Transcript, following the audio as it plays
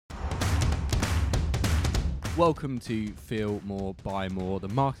Welcome to Feel More, Buy More, the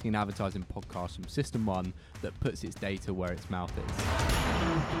marketing and advertising podcast from System 1 that puts its data where its mouth is.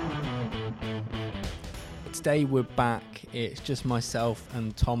 Today we're back. It's just myself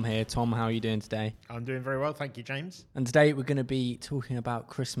and Tom here. Tom, how are you doing today? I'm doing very well, thank you, James. And today we're going to be talking about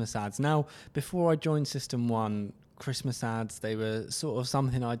Christmas ads. Now, before I joined System 1, Christmas ads, they were sort of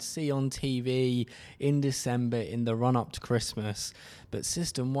something I'd see on TV in December in the run-up to Christmas. But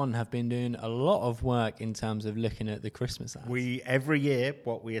System 1 have been doing a lot of work in terms of looking at the Christmas ads. Every year,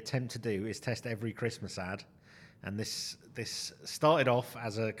 what we attempt to do is test every Christmas ad. And this started off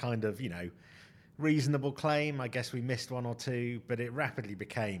as a kind of, reasonable claim. I guess we missed one or two, but it rapidly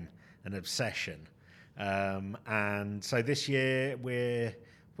became an obsession. And so this year, we're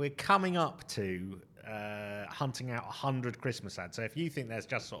coming up to hunting out 100 Christmas ads. So if you think there's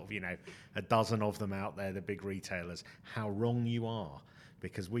just sort of, a dozen of them out there, the big retailers, how wrong you are,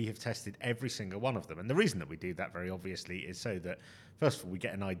 because we have tested every single one of them. And the reason that we do that very obviously is so that, first of all, we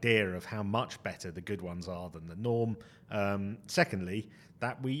get an idea of how much better the good ones are than the norm. Secondly,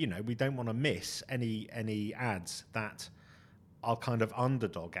 that we don't want to miss any ads that are kind of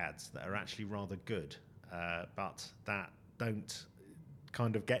underdog ads that are actually rather good, but that don't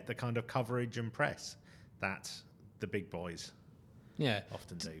kind of get the kind of coverage and press that the big boys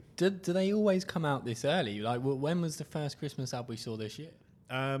often do. Do they always come out this early? Like, when was the first Christmas ad we saw this year?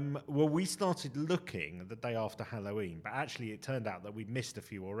 Well, we started looking the day after Halloween, but actually it turned out that we'd missed a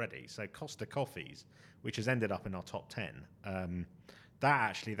few already. So Costa Coffees, which has ended up in our top 10, they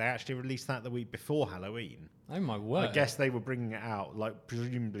actually released that the week before Halloween. Oh my word! I guess they were bringing it out, like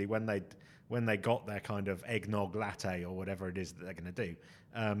presumably when they got their kind of eggnog latte or whatever it is that they're going to do.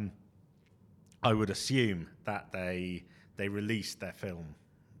 I would assume that they released their film.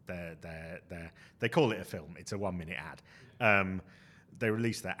 They call it a film. It's a 1-minute ad. They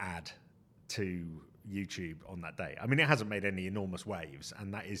released their ad to YouTube on that day. I mean, it hasn't made any enormous waves,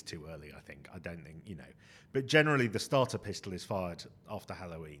 and that is too early, I think. I don't think, But generally, the starter pistol is fired after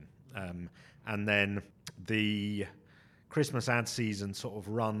Halloween. And then the Christmas ad season sort of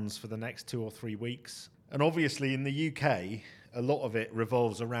runs for the next 2 or 3 weeks. And obviously, in the UK, a lot of it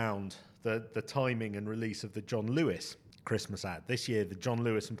revolves around the timing and release of the John Lewis Christmas ad. This year, the John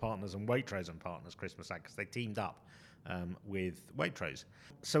Lewis and Partners and Waitrose and Partners Christmas ad, because they teamed up with Waitrose.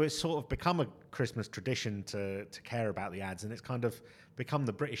 So it's sort of become a Christmas tradition to care about the ads, and it's kind of become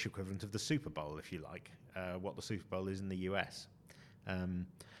the British equivalent of the Super Bowl, if you like, what the Super Bowl is in the US.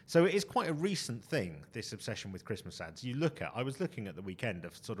 So it is quite a recent thing, this obsession with Christmas ads. I was looking at the weekend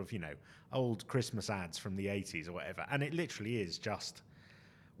of sort of, old Christmas ads from the 80s or whatever, and it literally is just,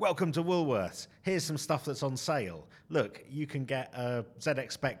 welcome to Woolworths, here's some stuff that's on sale. Look, you can get a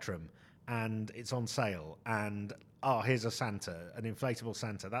ZX Spectrum, and it's on sale, and here's a Santa, an inflatable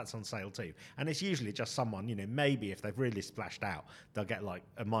Santa, that's on sale too. And it's usually just someone, maybe if they've really splashed out, they'll get like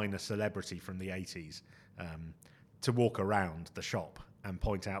a minor celebrity from the 80s to walk around the shop and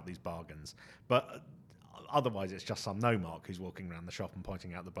point out these bargains. But otherwise, it's just some no-mark who's walking around the shop and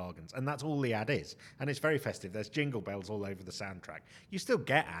pointing out the bargains. And that's all the ad is. And it's very festive. There's jingle bells all over the soundtrack. You still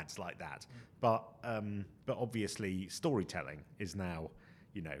get ads like that. But obviously, storytelling is now,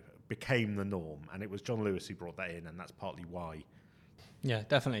 became the norm. And it was John Lewis who brought that in, and that's partly why. Yeah,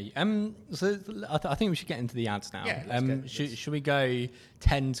 definitely. So I think we should get into the ads now. Yeah, should we go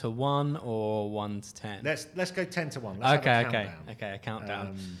 10 to 1 or 1 to 10? Let's go 10 to 1. Let's have a countdown. Okay, a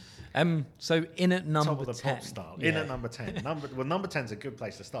countdown. So in at number 10. Top of the pop style. In at number 10. Number 10 is a good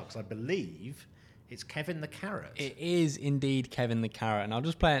place to start, because I believe it's Kevin the Carrot. It is indeed Kevin the Carrot, and I'll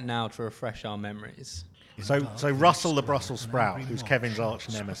just play it now to refresh our memories. So Russell the Brussels sprout, who's Kevin's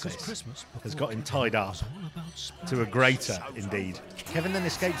arch nemesis, has got him tied up to a grater, indeed. Kevin then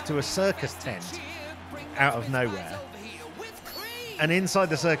escapes to a circus tent out of nowhere. And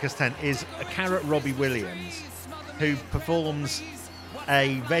inside the circus tent is a carrot Robbie Williams, who performs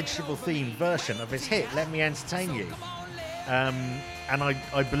a vegetable-themed version of his hit, Let Me Entertain You. And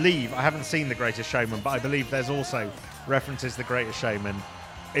I believe, I haven't seen The Greatest Showman, but I believe there's also references to The Greatest Showman.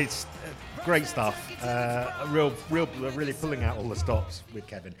 It's great stuff. Really pulling out all the stops with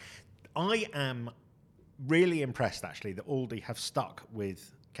Kevin. I am really impressed, actually, that Aldi have stuck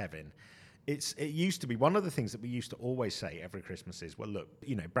with Kevin. It used to be one of the things that we used to always say every Christmas is, well, look,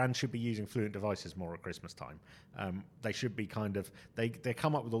 brands should be using Fluent devices more at Christmas time. They should be they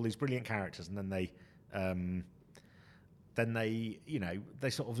come up with all these brilliant characters, and then they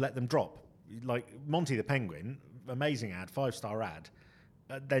sort of let them drop. Like Monty the Penguin, amazing ad, 5-star ad.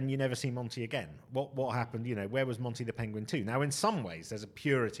 Then you never see Monty again. What happened? Where was Monty the Penguin 2? Now, in some ways, there's a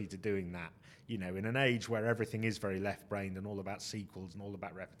purity to doing that. In an age where everything is very left-brained and all about sequels and all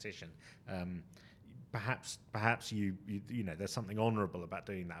about repetition, perhaps you know there's something honourable about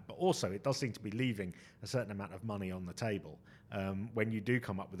doing that, but also it does seem to be leaving a certain amount of money on the table. When you do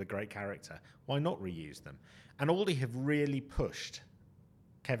come up with a great character, why not reuse them? And Aldi have really pushed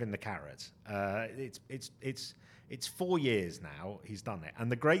Kevin the Carrot. It's 4 years now he's done it,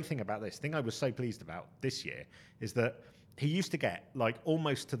 and the great thing about this thing I was so pleased about this year is that he used to get like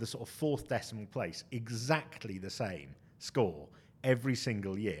almost to the sort of fourth decimal place, exactly the same score every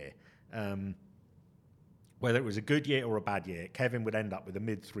single year. Whether it was a good year or a bad year, Kevin would end up with a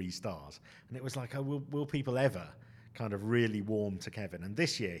mid 3 stars. And it was like, oh, will people ever kind of really warm to Kevin? And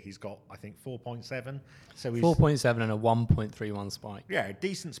this year he's got, I think, 4.7. So he's 4.7 and a 1.31 spike. Yeah, a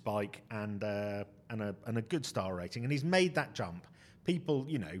decent spike and a good star rating. And he's made that jump. People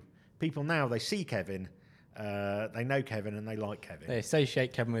now, they see Kevin, they know Kevin and they like Kevin. They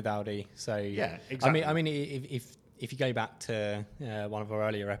associate Kevin with Aldi. So yeah, exactly. I mean, if you go back to one of our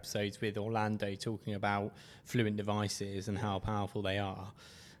earlier episodes with Orlando talking about Fluent devices and how powerful they are,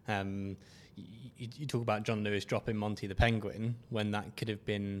 you talk about John Lewis dropping Monty the Penguin when that could have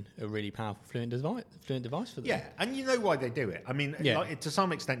been a really powerful Fluent device for them. Yeah, and you know why they do it. I mean, to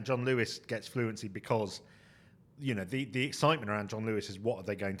some extent, John Lewis gets fluency because, you know, the excitement around John Lewis is what are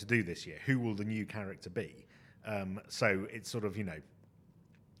they going to do this year? Who will the new character be? So it's sort of, you know,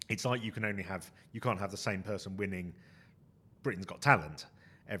 it's like you can't have the same person winning Britain's Got Talent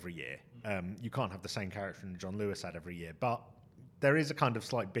every year. You can't have the same character in John Lewis ad every year. But there is a kind of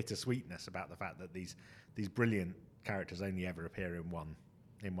slight bittersweetness about the fact that these brilliant characters only ever appear in one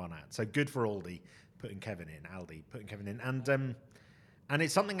ad. So good for Aldi putting Kevin in, and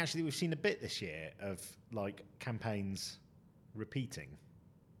it's something actually we've seen a bit this year of like campaigns repeating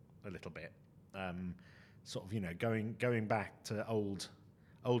a little bit, sort of, you know, going back to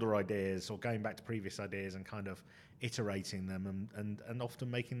older ideas or going back to previous ideas and kind of iterating them and often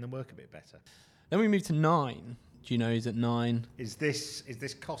making them work a bit better. Then we move to 9. Do you know is at 9? Is this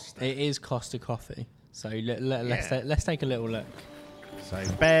Costa? It is Costa Coffee. So let's take a little look. So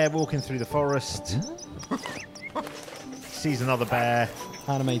bear walking through the forest, sees another bear.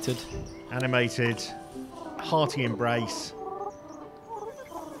 Animated, hearty embrace.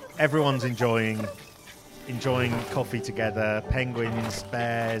 Everyone's enjoying coffee together. Penguins,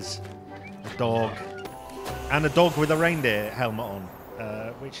 bears, a dog, and a dog with a reindeer helmet on,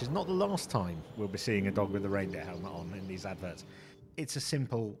 which is not the last time we'll be seeing a dog with a reindeer helmet on in these adverts. It's a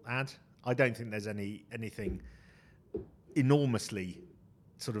simple ad. I don't think there's anything enormously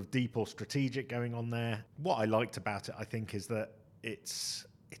sort of deep or strategic going on there. What I liked about it, I think, is that it's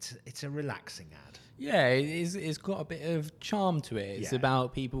a relaxing ad. Yeah, it's got a bit of charm to it. It's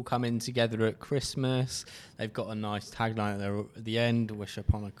about people coming together at Christmas. They've got a nice tagline at the end, wish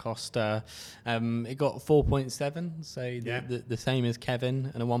upon a Costa. It got 4.7, so the same as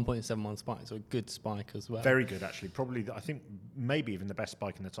Kevin, and a 1.71 spike, so a good spike as well. Very good, actually. Probably, I think, maybe even the best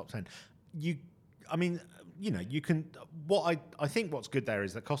spike in the top 10. You can... I think what's good there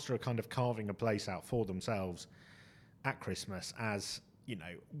is that Costa are kind of carving a place out for themselves at Christmas as... You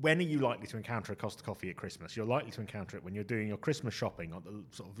know, when are you likely to encounter a Costa coffee at Christmas? You're likely to encounter it when you're doing your Christmas shopping on the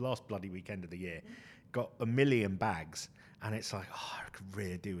sort of last bloody weekend of the year. Got a million bags, and it's like, oh, I could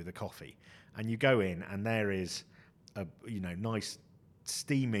really do with a coffee. And you go in, and there is a nice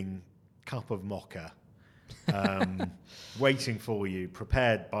steaming cup of mocha waiting for you,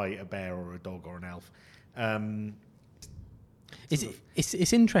 prepared by a bear or a dog or an elf.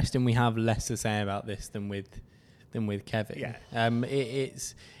 It's interesting. We have less to say about this than with Kevin. Yeah.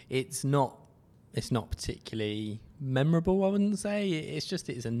 It's not particularly memorable, I wouldn't say.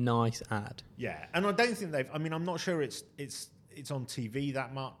 It's a nice ad. Yeah, and I don't think I'm not sure it's on TV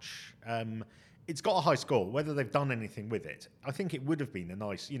that much. It's got a high score. Whether they've done anything with it, I think it would have been a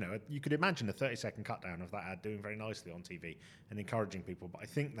nice, you could imagine a 30-second cut down of that ad doing very nicely on TV and encouraging people. But I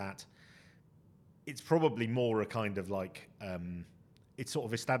think that it's probably more a kind of like it's sort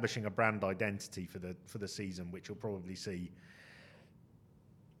of establishing a brand identity for the season, which you'll probably see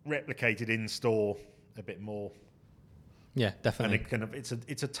replicated in store a bit more. Yeah, definitely. And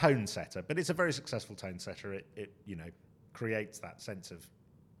it's a tone setter, but it's a very successful tone setter. It creates that sense of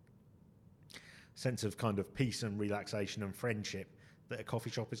kind of peace and relaxation and friendship that a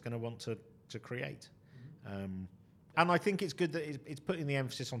coffee shop is going to want to create. And I think it's good that it's putting the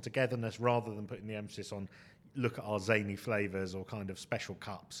emphasis on togetherness rather than putting the emphasis on look at our zany flavours or kind of special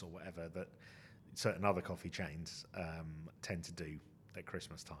cups or whatever that certain other coffee chains tend to do at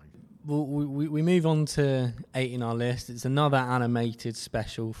Christmas time. Well, we move on to 8 in our list. It's another animated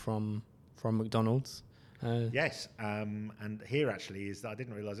special from McDonald's. Yes, and here actually is, I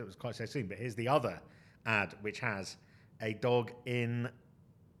didn't realise it was quite so soon, but here's the other ad which has a dog in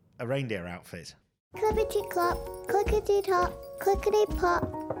a reindeer outfit. Clippity clop, clickety top, clickety pop.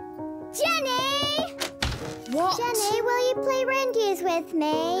 Jenny! What? Jenny, will you play reindeers with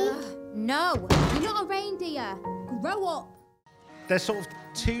me? No, you're not a reindeer. Grow up. There's sort of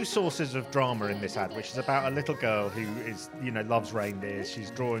two sources of drama in this ad, which is about a little girl who is, loves reindeers.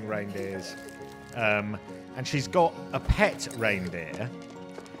 She's drawing reindeers. And she's got a pet reindeer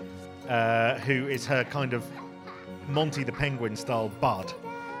who is her kind of Monty the Penguin style bud,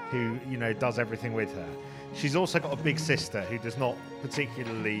 who, does everything with her. She's also got a big sister who does not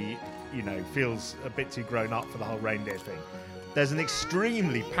particularly, feels a bit too grown up for the whole reindeer thing. There's an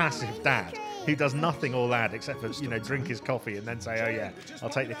extremely passive dad who does nothing all ad except for, drink his coffee and then say, oh yeah, I'll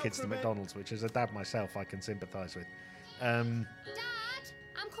take the kids to McDonald's, which as a dad myself I can sympathise with. Dad, I'm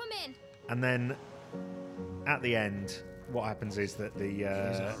coming. And then at the end, what happens is that the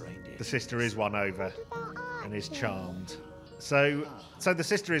sister is won over and is charmed. So the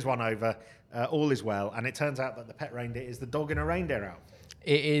sister is won over, all is well, and it turns out that the pet reindeer is the dog in a reindeer outfit.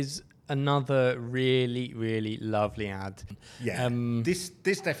 It is another really, really lovely ad. Yeah, this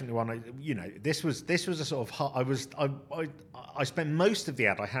definitely one. This was a sort of. I spent most of the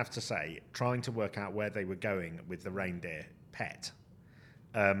ad, I have to say, trying to work out where they were going with the reindeer pet.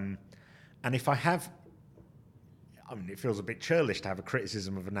 And if I have, it feels a bit churlish to have a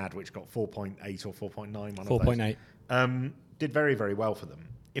criticism of an ad which got 4.8 or 4.9. 4.8. Did very, very well for them.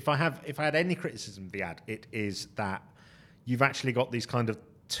 If I had any criticism of the ad, it is that you've actually got these kind of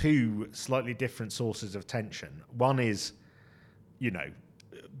two slightly different sources of tension. One is, what's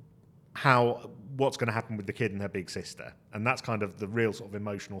going to happen with the kid and her big sister, and that's kind of the real sort of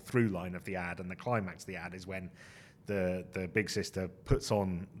emotional through line of the ad. And the climax of the ad is when the big sister puts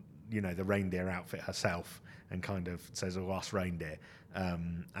on, the reindeer outfit herself and kind of says, "Oh, us reindeer,"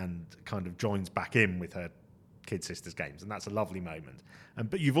 and kind of joins back in with her kid sister's games, and that's a lovely moment.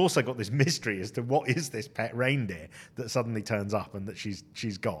 But you've also got this mystery as to what is this pet reindeer that suddenly turns up and that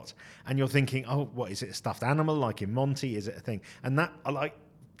she's got, and you're thinking, oh, what is it, a stuffed animal like in Monty? Is it a thing? And that, I like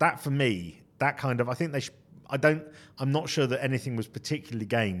that, for me, that kind of, I think I'm not sure that anything was particularly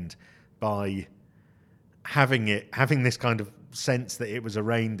gained by having this kind of sense that it was a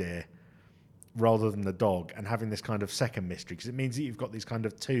reindeer rather than the dog, and having this kind of second mystery, because it means that you've got these kind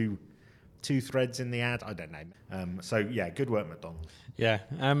of two threads in the ad. I don't know. So yeah, good work, McDonald. Yeah.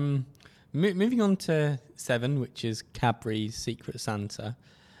 Moving on to 7, which is Cadbury's Secret Santa.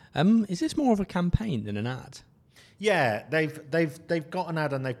 Is this more of a campaign than an ad? Yeah, they've got an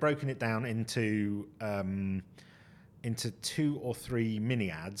ad and they've broken it down into 2 or 3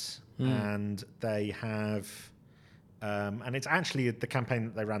 mini ads, and they have, and it's actually the campaign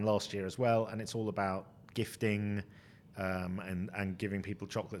that they ran last year as well, and it's all about gifting. And giving people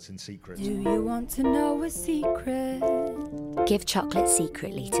chocolates in secret. Do you want to know a secret? Give chocolate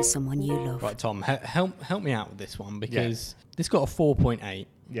secretly to someone you love. Right, Tom, help me out with this one, because this got a 4.8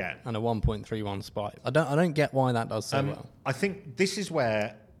 and a 1.31 spike. I don't get why that does so well. I think this is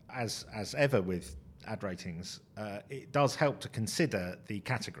where, as ever with ad ratings, it does help to consider the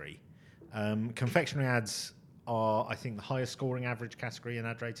category. Confectionery ads are, I think, the highest scoring average category in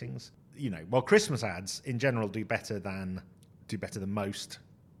ad ratings. While Christmas ads in general do better than most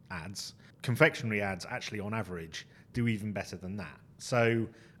ads, confectionery ads actually on average do even better than that. So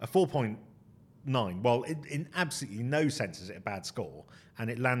a 4.9, well, in absolutely no sense is it a bad score, and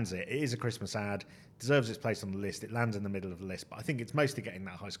it lands it. It is a Christmas ad, deserves its place on the list. It lands in the middle of the list, but I think it's mostly getting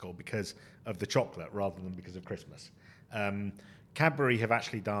that high score because of the chocolate rather than because of Christmas. Cadbury have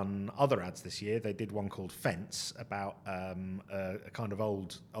actually done other ads this year. They did one called Fence about a kind of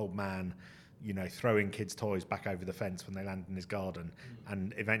old man, throwing kids' toys back over the fence when they land in his garden,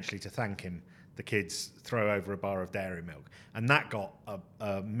 and eventually, to thank him, the kids throw over a bar of dairy milk, and that got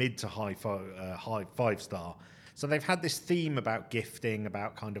a mid to high 5-star. So they've had this theme about gifting,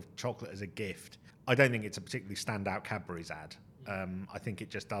 about kind of chocolate as a gift. I don't think it's a particularly standout Cadbury's ad. I think it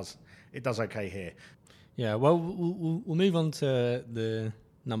just does okay here. Yeah, well, we'll move on to the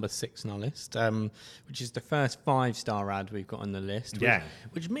number 6 on our list, which is the first 5-star ad we've got on the list.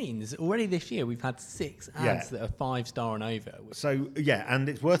 Which means already this year we've had 6 ads that are 5-star and over. So, yeah, and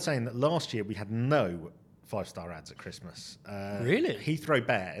it's worth saying that last year we had no 5-star ads at Christmas. Really? Heathrow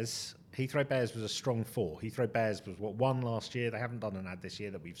Bears was a strong 4. Heathrow Bears was, 1 last year? They haven't done an ad this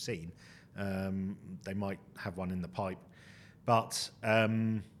year that we've seen. They might have one in the pipe. But...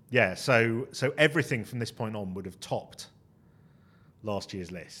 yeah, so everything from this point on would have topped last year's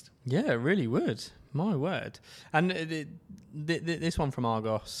list. Yeah, it really would. My word. And this one from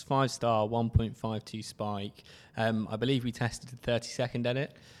Argos, 5-star, 1.52 spike. I believe we tested the 30-second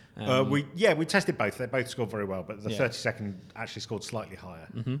edit. We tested both. They both scored very well, but the 30-second actually scored slightly higher.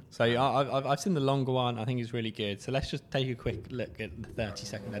 Mm-hmm. So I've seen the longer one. I think it's really good. So let's just take a quick look at the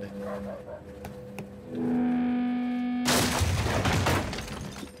 30-second edit.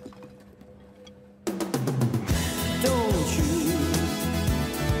 Don't you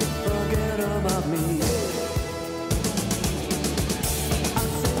forget about me.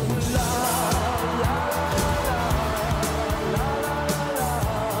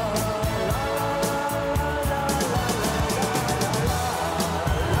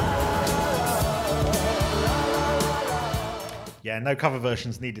 Yeah, no cover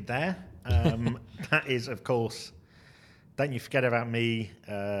versions needed there. That is, of course, Don't You Forget About Me,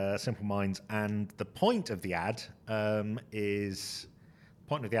 Simple Minds. And the point of the ad in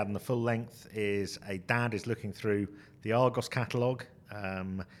the full length is a dad is looking through the Argos catalogue,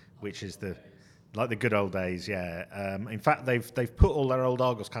 which is like the good old days, yeah. In fact, they've put all their old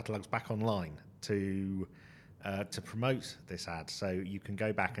Argos catalogues back online to promote this ad, so you can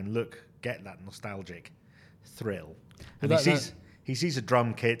go back and get that nostalgic thrill. And he sees a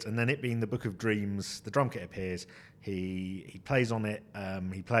drum kit, and then it being the Book of Dreams, the drum kit appears. He plays on it.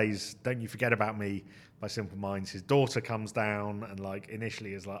 He plays "Don't You Forget About Me" by Simple Minds. His daughter comes down and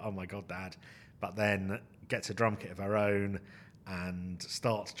initially is like, "Oh my God, Dad," but then gets a drum kit of her own and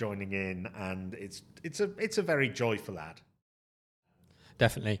starts joining in, and it's a very joyful ad.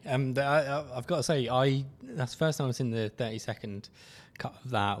 Definitely. I've got to say, that's the first time I've seen the 30-second cut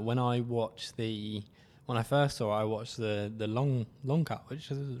of that. When I first saw it, I watched the long cut, which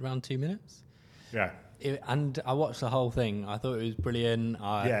was around 2 minutes. Yeah. And I watched the whole thing. I thought it was brilliant.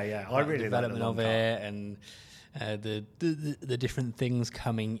 I really liked the development of it, and the different things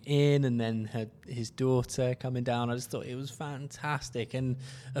coming in, and then his daughter coming down. I just thought it was fantastic. And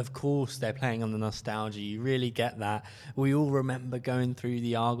of course, they're playing on the nostalgia. You really get that. We all remember going through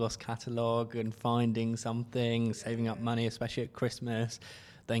the Argos catalogue and finding something, saving up money, especially at Christmas,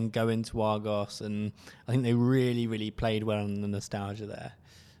 then going to Argos. And I think they really, really played well on the nostalgia there.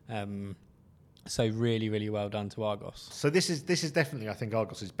 So really, really well done to Argos. So this is definitely, I think,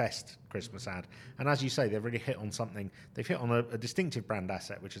 Argos' best Christmas ad. And as you say, they've really hit on something. They've hit on a distinctive brand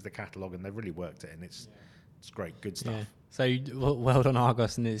asset, which is the catalogue, and they've really worked it. And it's great, good stuff. Yeah. So well done,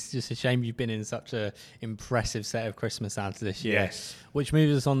 Argos. And it's just a shame you've been in such a impressive set of Christmas ads this year. Yes. Which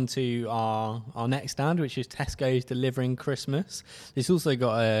moves us on to our next ad, which is Tesco's Delivering Christmas. It's also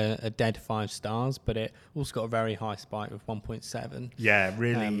got a dead 5 stars, but it also got a very high spike of 1.7. Yeah,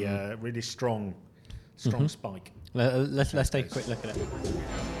 really, really strong spike. Let's take a quick look at it.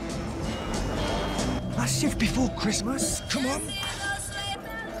 Last shift before Christmas. Come on.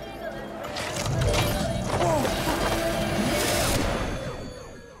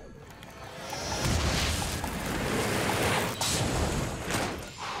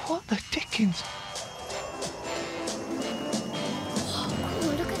 What the dickens?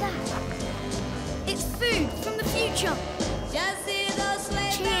 Oh, look at that. It's food from the future.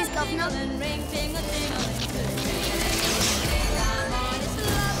 Cheers, Governor.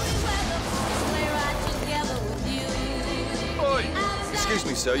 Oi! Excuse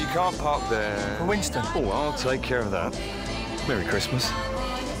me, sir, you can't park there. For Winston. Oh, I'll take care of that. Merry Christmas.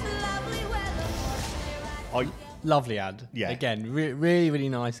 Lovely ad. Yeah. Again, really, really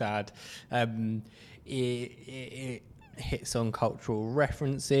nice ad. It hits on cultural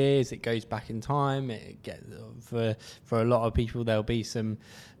references. It goes back in time. It gets for a lot of people, there'll be some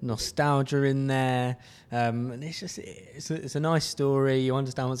nostalgia in there. And it's a nice story. You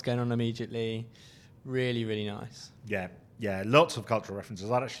understand what's going on immediately. Really, really nice. Yeah, lots of cultural references.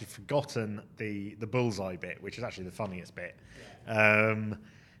 I'd actually forgotten the bullseye bit, which is actually the funniest bit. And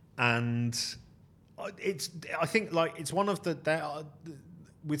I think it's one of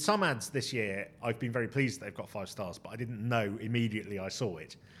with some ads this year, I've been very pleased that they've got 5 stars, but I didn't know immediately I saw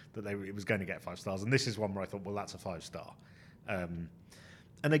it that it was going to get 5 stars. And this is one where I thought, well, that's a 5-star. And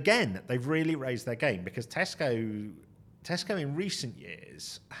again, they've really raised their game, because Tesco in recent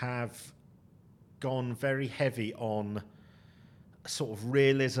years have gone very heavy on a sort of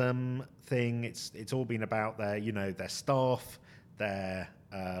realism thing. It's all been about their staff, their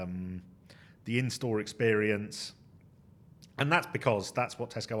the in-store experience. And that's because that's what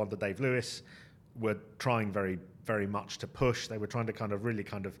Tesco under Dave Lewis were trying very, very much to push. They were trying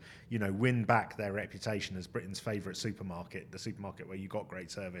to win back their reputation as Britain's favourite supermarket, the supermarket where you got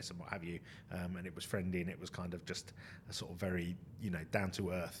great service and what have you, and it was friendly, and it was kind of just a sort of very,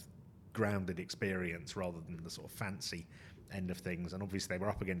 down-to-earth, grounded experience rather than the sort of fancy end of things. And obviously they were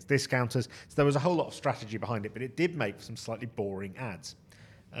up against discounters, so there was a whole lot of strategy behind it, but it did make some slightly boring ads.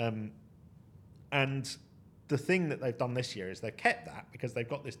 And the thing that they've done this year is they've kept that because they've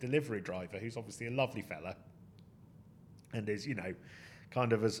got this delivery driver who's obviously a lovely fella and is,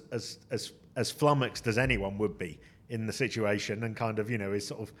 kind of as flummoxed as anyone would be in the situation, and kind of, is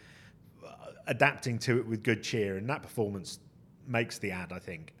sort of adapting to it with good cheer, and that performance makes the ad, I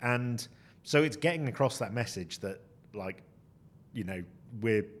think. And so it's getting across that message that, like,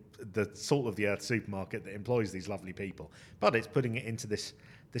 we're the salt of the earth supermarket that employs these lovely people, but it's putting it into this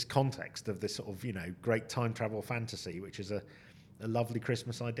context of this sort of, great time travel fantasy, which is a lovely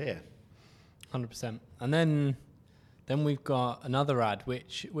Christmas idea. 100%. And then we've got another ad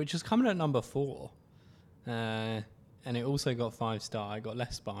which is coming at number 4, and it also got 5-star. It got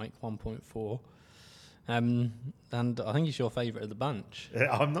Less Spike 1.4, and I think it's your favourite of the bunch.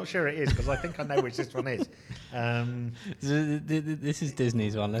 I'm not sure it is, because I think I know which this one is. This is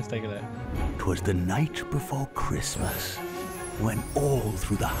Disney's one. Let's take a look. 'Twas the night before Christmas, when all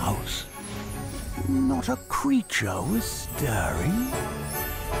through the house not a creature was stirring.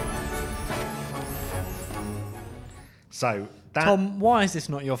 So that, Tom, why is this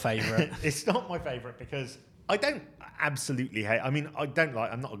not your favourite? It's not my favourite because I don't absolutely hate. I'm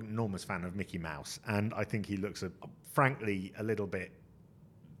not an enormous fan of Mickey Mouse, and I think he looks frankly a little bit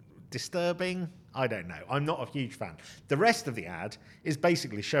disturbing. I don't know. I'm not a huge fan. The rest of the ad is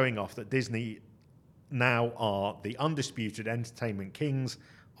basically showing off that Disney now are the undisputed entertainment kings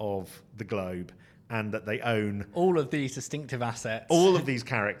of the globe, and that they own all of these distinctive assets. All of these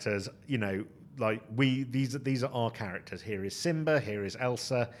characters, these are our characters. Here is Simba, here is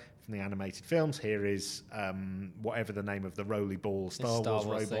Elsa from the animated films, here is whatever the name of the roly ball Star Wars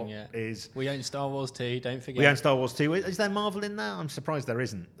robot thing, is. We own Star Wars 2, don't forget. We own Star Wars 2. Is there Marvel in there? I'm surprised there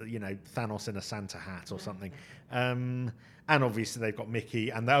isn't. Thanos in a Santa hat or something. And obviously they've got Mickey,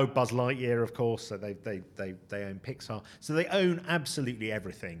 and they own Buzz Lightyear, of course. So they own Pixar. So they own absolutely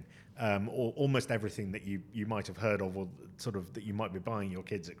everything, or almost everything that you might have heard of, or sort of that you might be buying your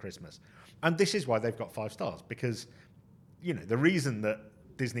kids at Christmas. And this is why they've got 5 stars, because the reason that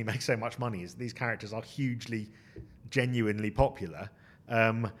Disney makes so much money is these characters are hugely, genuinely popular.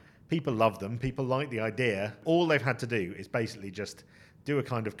 People love them. People like the idea. All they've had to do is basically just do a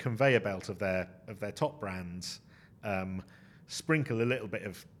kind of conveyor belt of their top brands, sprinkle a little bit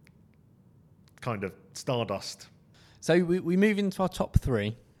of kind of stardust. So we move into our top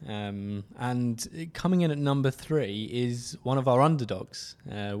 3. And coming in at number 3 is one of our underdogs.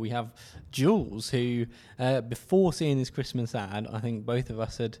 We have Jules, who before seeing this Christmas ad, I think both of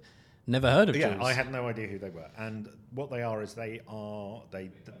us had never heard of Jules. Yeah, I had no idea who they were. And what they are is they're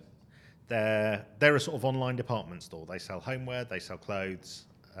a sort of online department store. They sell homeware, they sell clothes,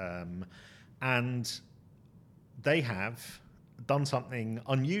 and they have done something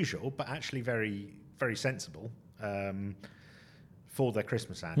unusual, but actually very, very sensible. For their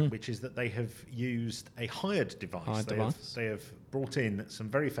Christmas ad, which is that they have used a hired device. They have brought in some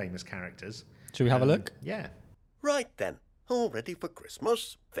very famous characters. Should we have a look? Yeah. Right then, all ready for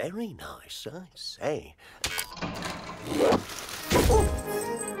Christmas? Very nice, I say.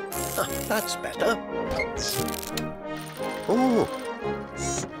 That's better.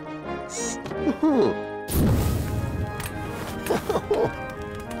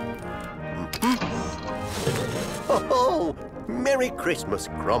 Oh, Merry Christmas,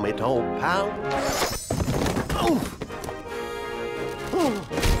 Gromit, old pal.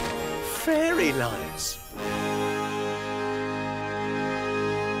 Fairy lights.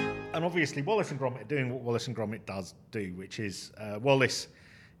 And obviously Wallace and Gromit are doing what Wallace and Gromit does do, which is Wallace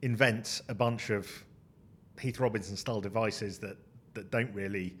invents a bunch of Heath Robinson-style devices that don't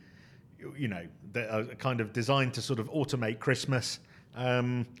really, that are kind of designed to sort of automate Christmas.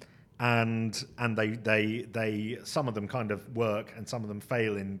 And they some of them kind of work and some of them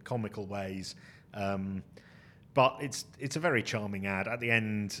fail in comical ways, but it's a very charming ad. At the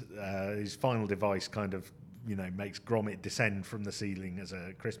end, his final device kind of makes Gromit descend from the ceiling as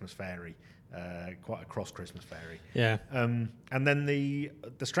a Christmas fairy, quite a cross Christmas fairy. Yeah. And then the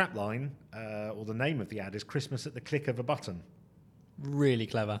strapline or the name of the ad is Christmas at the click of a button. Really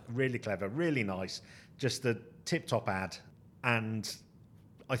clever, really nice. Just a tip-top ad, and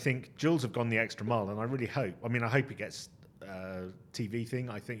I think Jules have gone the extra mile, and I really hope. I hope it gets TV thing.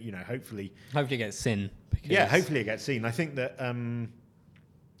 I think hopefully it gets seen. Yeah, hopefully it gets seen. I think that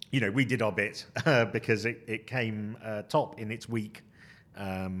we did our bit because it came top in its week,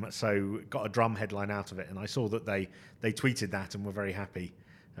 so got a drum headline out of it, and I saw that they tweeted that and were very happy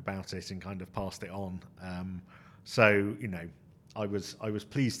about it and kind of passed it on. So I was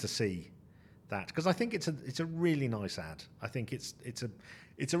pleased to see that, because I think it's a really nice ad. I think it's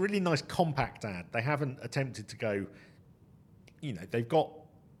a really nice compact ad. They haven't attempted to go, they've got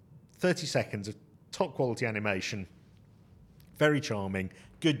 30 seconds of top quality animation, very charming,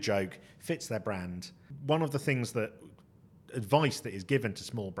 good joke, fits their brand. One of the advice that is given to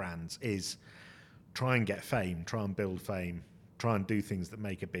small brands is try and get fame, try and build fame, try and do things that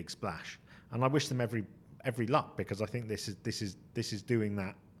make a big splash. And I wish them every luck, because I think this is doing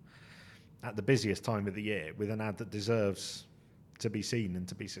that at the busiest time of the year with an ad that deserves to be seen and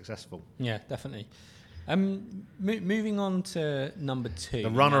to be successful. Yeah, definitely. Moving on to number 2. The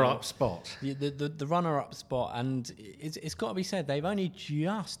runner-up spot. The runner-up spot, and it's got to be said, they've only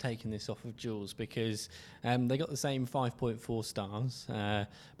just taken this off of Jules, because they got the same 5.4 stars, but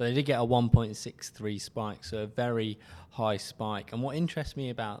they did get a 1.63 spike, so a very high spike. And what interests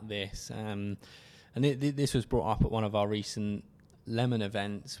me about this, and this was brought up at one of our recent Lemon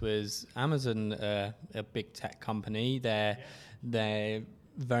events, was Amazon, a big tech company. They're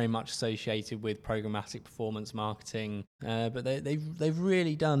very much associated with programmatic performance marketing, but they've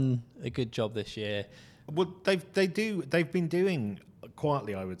really done a good job this year. Well, they've been doing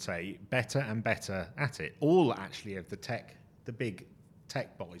quietly, I would say, better and better at it. All actually of the big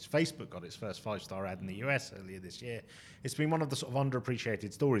tech boys. Facebook got its first 5-star ad in the US earlier this year. It's been one of the sort of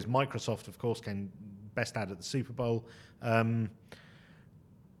underappreciated stories. Microsoft, of course, came best ad at the Super Bowl. One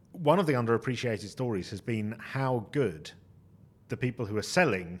of the underappreciated stories has been how good the people who are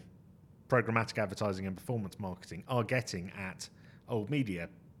selling programmatic advertising and performance marketing are getting at old media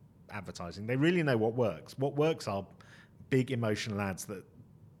advertising. They really know what works. What works are big emotional ads that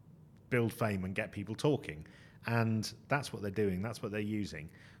build fame and get people talking. And that's what they're doing. That's what they're using.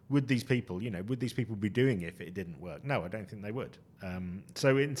 Would these people be doing it if it didn't work? No, I don't think they would.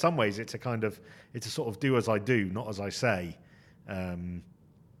 So in some ways, it's a sort of do as I do, not as I say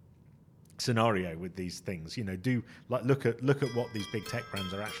scenario with these things. Look at what these big tech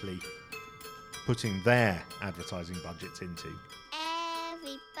brands are actually putting their advertising budgets into.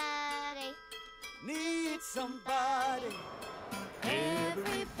 Everybody Needs somebody.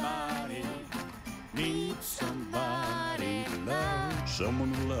 Everybody needs somebody to love.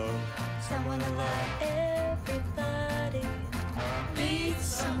 Someone to love. Someone to love. Everybody needs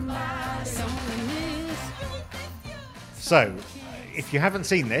somebody. Someone needs. So, if you haven't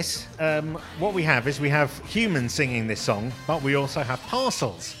seen this, what we have humans singing this song, but we also have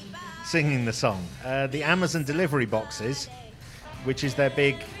parcels singing the song. The Amazon delivery boxes, which is their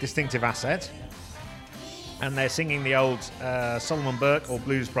big distinctive asset, and they're singing the old Solomon Burke or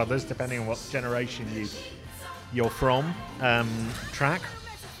Blues Brothers, depending on what generation you're from, track.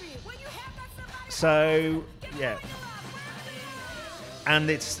 So yeah, and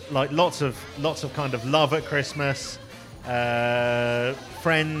it's like lots of kind of love at Christmas.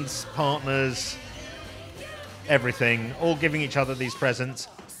 Friends, partners, everything, all giving each other these presents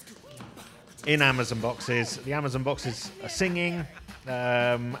in Amazon boxes. The Amazon boxes are singing,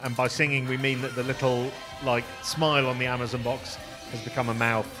 and by singing we mean that the little smile on the Amazon box has become a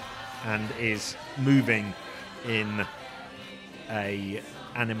mouth and is moving in a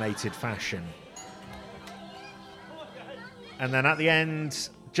animated fashion. And then at the end,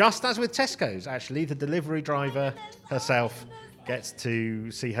 just as with Tesco's, actually, the delivery driver herself gets to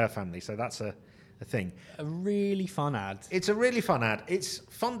see her family. So that's a thing. A really fun ad. It's a really fun ad. It's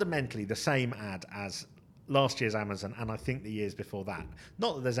fundamentally the same ad as last year's Amazon, and I think the years before that.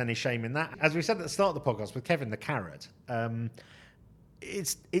 Not that there's any shame in that. As we said at the start of the podcast with Kevin the Carrot,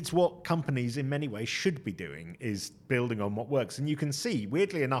 it's what companies in many ways should be doing, is building on what works. And you can see,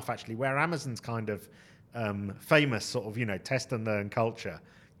 weirdly enough, actually, where Amazon's kind of famous sort of, test and learn culture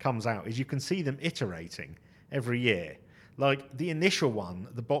comes out, is you can see them iterating every year. Like the initial one,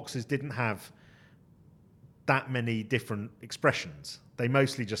 the boxes didn't have that many different expressions. They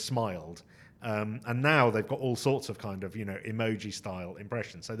mostly just smiled. And now they've got all sorts of kind of, emoji style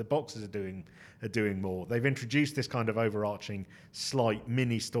impressions. So the boxes are doing more. They've introduced this kind of overarching slight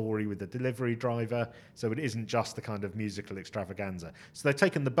mini story with the delivery driver. So it isn't just the kind of musical extravaganza. So they've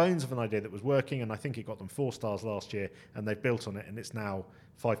taken the bones of an idea that was working, and I think it got them 4 stars last year, and they've built on it, and it's now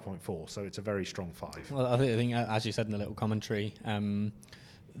 5.4. So it's a very strong 5. Well, I think as you said in the little commentary,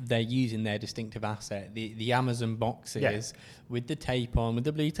 they're using their distinctive asset, the Amazon boxes, with the tape on, with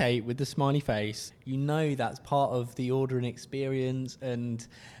the blue tape, with the smiley face. That's part of the ordering experience, and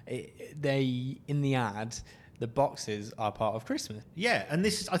in the ad, the boxes are part of Christmas. Yeah, and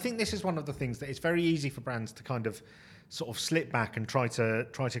I think this is one of the things that it's very easy for brands to kind of sort of slip back and try to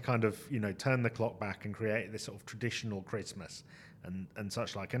kind of turn the clock back and create this sort of traditional Christmas and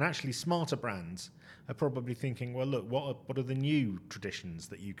such like. And actually, smarter brands are probably thinking, well, look, what are the new traditions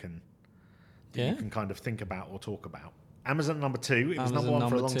that you can kind of think about or talk about? Amazon number 2. It was number 1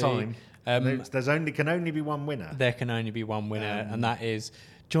 for a long time. Can only be one winner. There can only be one winner, and that is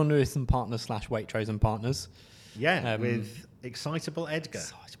John Lewis and Partners / Waitrose and Partners. Yeah, with Excitable Edgar.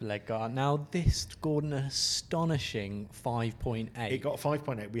 Excitable Edgar. Now, this scored an astonishing 5.8. It got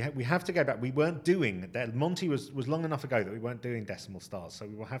 5.8. We have to go back. We weren't doing that. Monty was long enough ago that we weren't doing decimal stars, so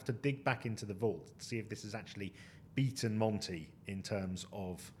we will have to dig back into the vault to see if this has actually beaten Monty in terms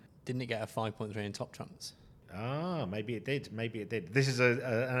of... Didn't it get a 5.3 in Top Trumps? Ah, maybe it did. This is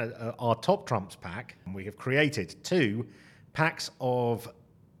our Top Trumps pack. We have created 2 packs of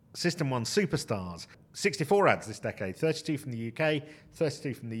System 1 Superstars. 64 ads this decade, 32 from the UK,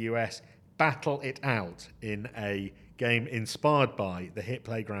 32 from the US. Battle it out in a game inspired by the hit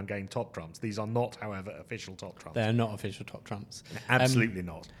playground game Top Trumps. These are not, however, official Top Trumps. They're not official Top Trumps. Absolutely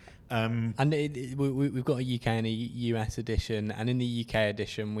not. And we've got a UK and a US edition, and in the UK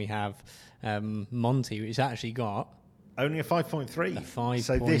edition we have Monty, which actually got only a 5.3. A 5.3.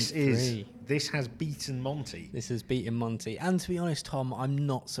 So this has beaten Monty. This has beaten Monty. And to be honest, Tom, I'm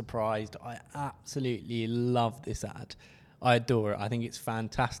not surprised. I absolutely love this ad. I adore it. I think it's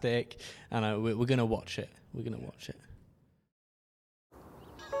fantastic, and we're going to watch it. We're going to watch it.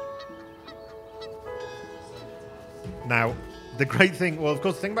 Now, the great thing, well, of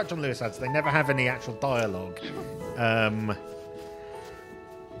course, the thing about John Lewis ads, they never have any actual dialogue.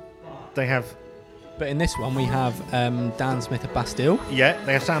 They have... But in this one, we have Dan Smith of Bastille. Yeah,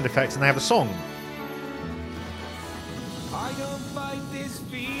 they have sound effects and they have a song.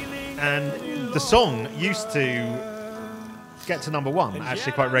 And the song used to get to number 1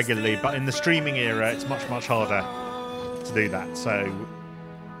 actually quite regularly, but in the streaming era, it's much, much harder to do that. So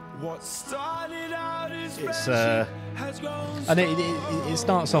it's... And it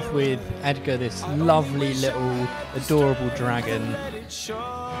starts off with Edgar, this lovely little adorable dragon.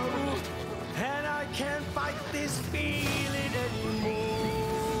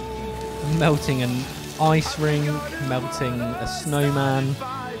 Melting an ice rink, melting a snowman,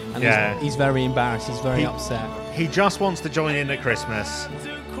 and he's very embarrassed, he's very upset. He just wants to join in at Christmas.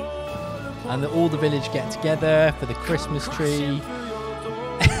 And all the village get together for the Christmas tree.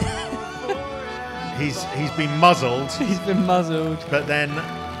 He's been muzzled. He's been muzzled. But then,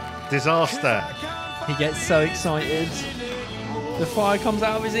 disaster. He gets so excited. The fire comes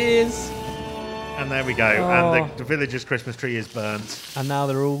out of his ears. And there we go. And the village's Christmas tree is burnt. And now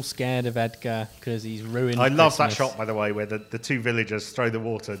they're all scared of Edgar because he's ruined I love Christmas. that shot, by the way, where the 2 villagers throw the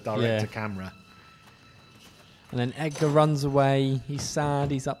water direct to camera. And then Edgar runs away. He's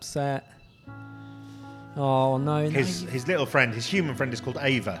sad. He's upset. Oh, no. His little friend, his human friend, is called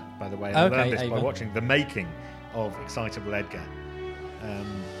Ava, by the way. And I learned this by watching the making of Excitable Edgar.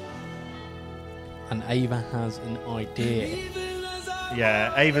 And Ava has an idea.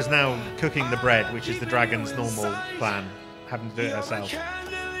 Yeah, Ava's now cooking the bread, which is the dragon's normal plan, having to do it herself.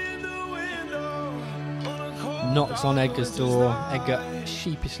 Knocks on Edgar's door. Edgar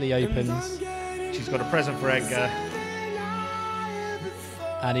sheepishly opens. She's got a present for Edgar.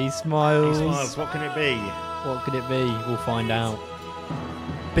 And he smiles. He smiles. What can it be? What could it be? We'll find out.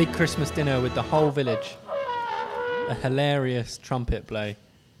 Big Christmas dinner with the whole village. A hilarious trumpet blow.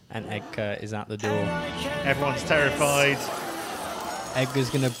 And Edgar is at the door. Everyone's terrified. Edgar's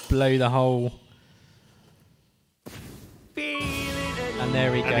going to blow the hole. And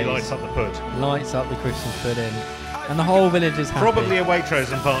there he goes. And he lights up the pud. Lights up the Christmas pudding. And the whole village is happy. Probably a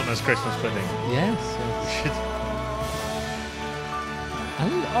Waitrose and Partners Christmas pudding. Yes.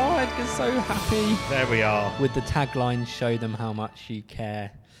 And Edgar's so happy. There we are. With the tagline, show them how much you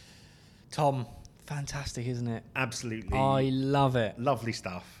care. Tom, fantastic, isn't it? Absolutely. I love it. Lovely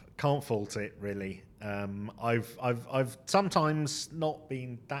stuff. Can't fault it, really. I've sometimes not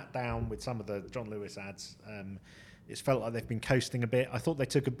been that down with some of the John Lewis ads. It's felt like they've been coasting a bit. I thought they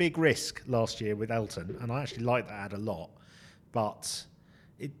took a big risk last year with Elton, and I actually liked that ad a lot. But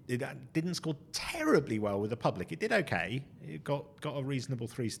it didn't score terribly well with the public. It did okay. It got a reasonable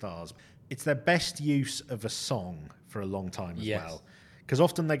 3 stars. It's their best use of a song for a long time as well. Because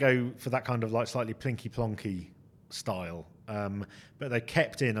often they go for that kind of like slightly plinky-plonky style. But they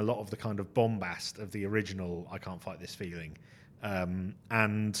kept in a lot of the kind of bombast of the original I Can't Fight This Feeling. And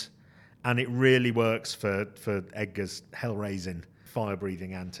it really works for Edgar's hell-raising,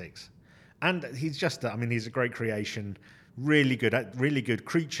 fire-breathing antics. And he's just, he's a great creation. Really good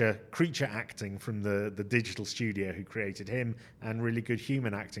creature acting from the digital studio who created him, and really good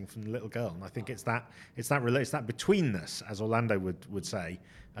human acting from the little girl. And I think it's that betweenness, as Orlando would say,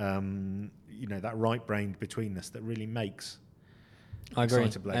 that right-brained betweenness that really makes. I agree.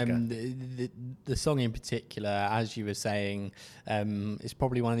 The song in particular, as you were saying, is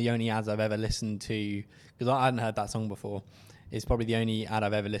probably one of the only ads I've ever listened to, because I hadn't heard that song before. is probably the only ad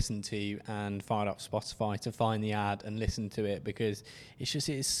I've ever listened to and fired up Spotify to find the ad and listen to it, because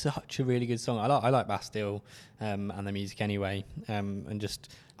it's such a really good song. I like Bastille and the music anyway, and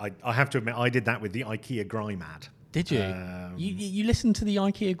just I have to admit, I did that with the IKEA Grime ad. Did you? You listened to the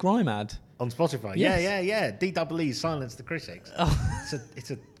IKEA Grime ad on Spotify? Yes. Yeah. DWE Silence the Critics. Oh.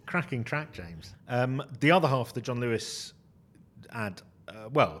 It's a cracking track, James. The other half of the John Lewis ad,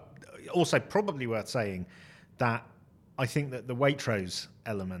 also probably worth saying that I think that the Waitrose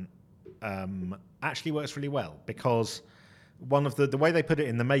element actually works really well, because one of the way they put it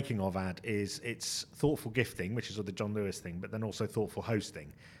in the making of ad is it's thoughtful gifting, which is the John Lewis thing, but then also thoughtful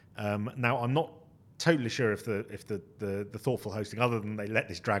hosting. Now, I'm not totally sure if the thoughtful hosting, other than they let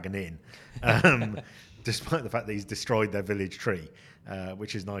this dragon in, despite the fact that he's destroyed their village tree,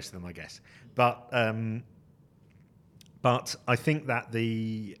 which is nice of them, I guess. But I think that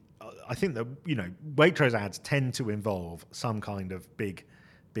Waitrose ads tend to involve some kind of big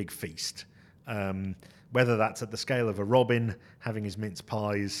feast. Whether that's at the scale of a robin having his mince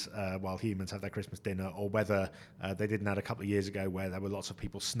pies while humans have their Christmas dinner, or whether they did an ad a couple of years ago where there were lots of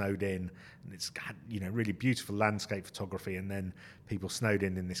people snowed in, and it's had really beautiful landscape photography, and then people snowed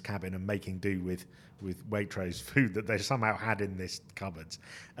in this cabin and making do with Waitrose food that they somehow had in this cupboards.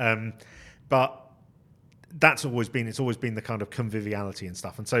 But it's always been the kind of conviviality and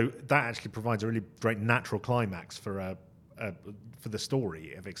stuff, and so that actually provides a really great natural climax for the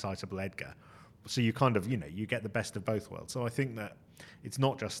story of Excitable Edgar. So you kind of you get the best of both worlds. So I think that it's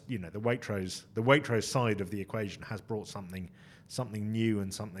not just the Waitrose side of the equation has brought something new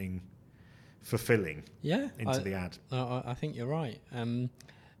and something fulfilling into the ad. I think you're right.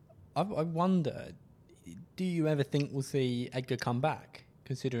 I wonder, do you ever think we'll see Edgar come back,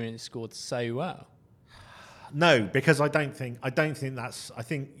 considering it scored so well? No, because I don't think that's. I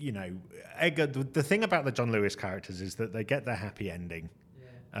think Edgar. The thing about the John Lewis characters is that they get their happy ending,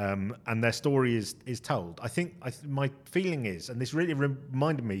 and their story is told. I think my feeling is, and this really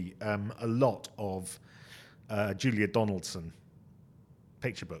reminded me a lot of Julia Donaldson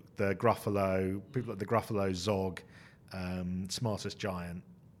picture book, the Gruffalo, people like the Gruffalo, Zog, Smartest Giant,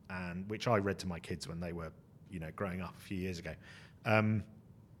 and which I read to my kids when they were growing up a few years ago.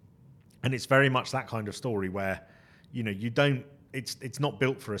 And it's very much that kind of story where, it's not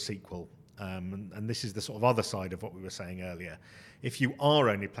built for a sequel. And this is the sort of other side of what we were saying earlier. If you are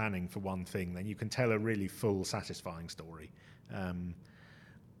only planning for one thing, then you can tell a really full, satisfying story.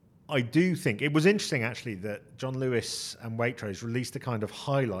 I do think it was interesting, actually, that John Lewis and Waitrose released a kind of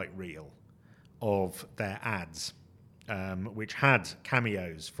highlight reel of their ads, which had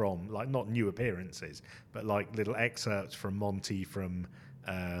cameos from, like, not new appearances, but like little excerpts from Monty, from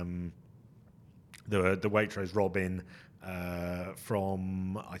the Waitrose Robin,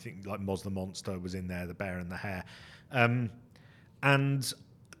 from, I think, like Moz the Monster was in there, the Bear and the Hare. And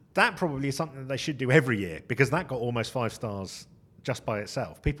that probably is something that they should do every year, because that got almost 5 stars just by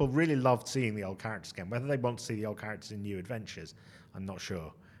itself. People really loved seeing the old characters again. Whether they want to see the old characters in new adventures, I'm not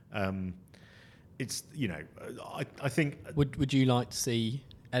sure. It's, I think... Would you like to see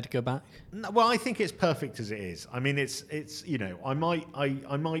Edgar back? No, well, I think it's perfect as it is. I mean, it's I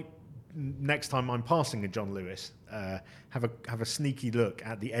might next time I'm passing a John Lewis, have a sneaky look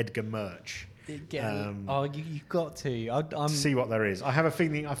at the Edgar merch. You've got to. See what there is. I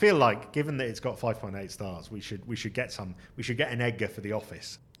feel like, given that it's got 5.8 stars, we should get an Edgar for the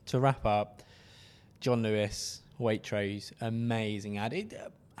office. To wrap up, John Lewis, Waitrose, amazing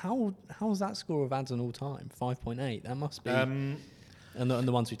ad. How's that score of ads on all time? 5.8. That must be. And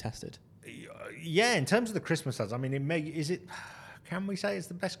the ones we tested. Yeah, in terms of the Christmas ads, I mean, can we say it's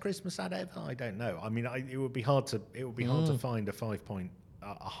the best Christmas ad ever? I don't know. I mean, it would be hard to find a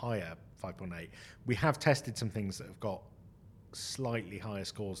higher 5.8. We have tested some things that have got slightly higher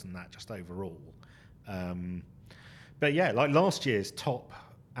scores than that, just overall. But yeah, like last year's top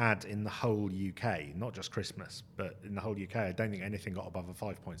ad in the whole UK, not just Christmas, but in the whole UK, I don't think anything got above a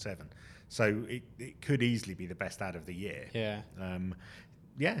 5.7. So it could easily be the best ad of the year. Yeah.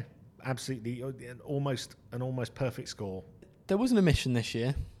 Yeah, absolutely. An almost perfect score. There was an omission this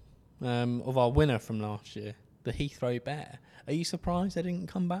year of our winner from last year, the Heathrow Bear. Are you surprised they didn't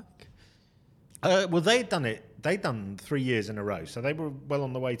come back? Well, they'd done 3 years in a row, so they were well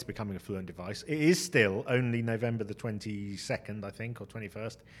on the way to becoming a Fluent device. It is still only November the 22nd, I think, or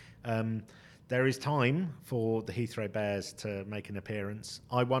 21st. There is time for the Heathrow Bears to make an appearance.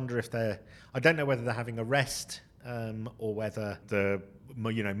 I wonder if I don't know whether they're having a rest or whether the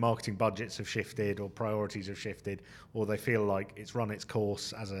marketing budgets have shifted or priorities have shifted, or they feel like it's run its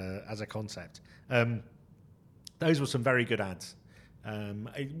course as a concept. Those were some very good ads.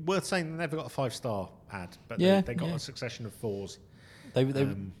 Worth saying they never got a 5-star ad, but they got a succession of 4s. They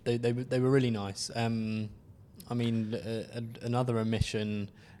were really nice. I mean, another omission,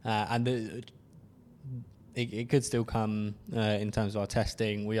 and it could still come in terms of our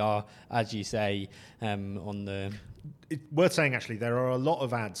testing. We are, as you say, on the... It's worth saying, actually, there are a lot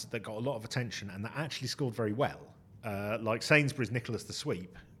of ads that got a lot of attention and that actually scored very well. Like Sainsbury's Nicholas the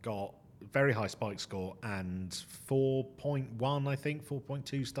Sweep got very high spike score and 4.1, I think,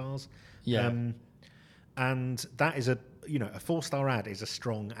 4.2 stars. Yeah. And that is a 4-star ad is a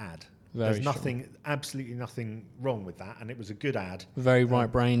strong ad. Very There's absolutely nothing wrong with that, and it was a good ad. Very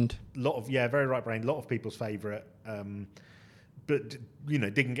right-brained. Very right-brained. A lot of people's favourite, but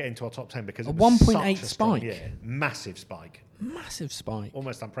didn't get into our top 10 because it A was 1.8 such a strong, spike. Massive spike. Massive spike.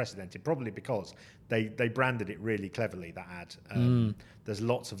 Almost unprecedented, probably because they branded it really cleverly, that ad. There's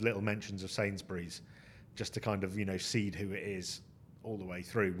lots of little mentions of Sainsbury's just to kind of, seed who it is all the way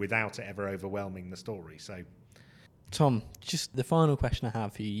through without it ever overwhelming the story. So, Tom, just the final question I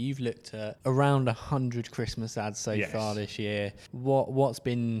have for you. You've looked at around 100 Christmas ads so far this year. What's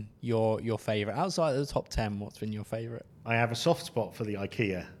been your favourite? Outside of the top 10, what's been your favourite? I have a soft spot for the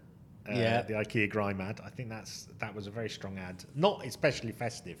IKEA. The IKEA Grime ad. I think that was a very strong ad. Not especially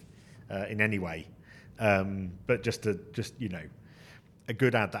festive in any way, but just a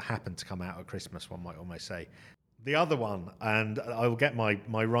good ad that happened to come out at Christmas, one might almost say. The other one, and I will get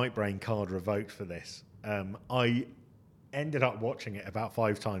my right brain card revoked for this, I ended up watching it about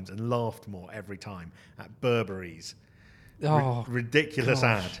 5 times and laughed more every time at Burberry's ridiculous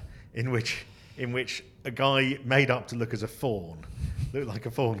ad in which a guy made up to look as a fawn, looked like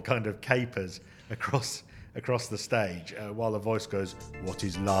a fawn, kind of capers across the stage while a voice goes, "What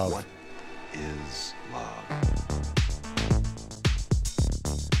is love? What is love?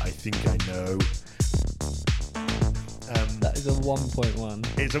 I think I know." That is a 1.1.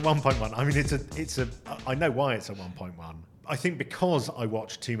 It's a 1.1. I mean, I know why it's a 1.1. I think because I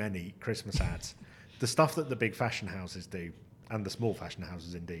watch too many Christmas ads, the stuff that the big fashion houses do, and the small fashion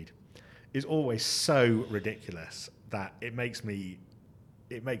houses indeed, is always so ridiculous that it makes me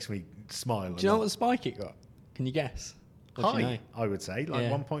smile. Do you know what spike it got? Can you guess? High, you know? I would say,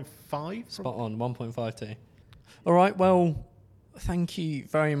 1.5. Spot on, 1.52. All right, well, thank you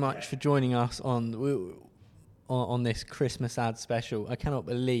very much for joining us on this Christmas ad special. I cannot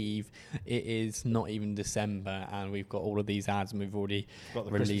believe it is not even December and we've got all of these ads and we've already got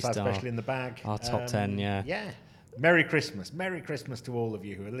the released Christmas ad special in the bag. Our top 10, yeah. Yeah. Merry Christmas. Merry Christmas to all of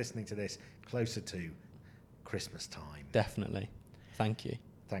you who are listening to this closer to Christmas time. Definitely. Thank you.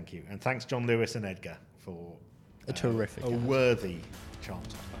 Thank you. And thanks John Lewis and Edgar for a terrific ad. Worthy chart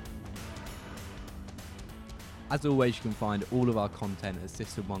topper. As always, you can find all of our content at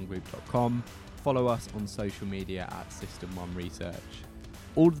system1group.com. Follow us on social media at System1 Research.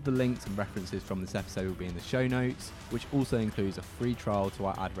 All of the links and references from this episode will be in the show notes, which also includes a free trial to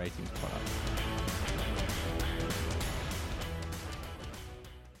our ad ratings product.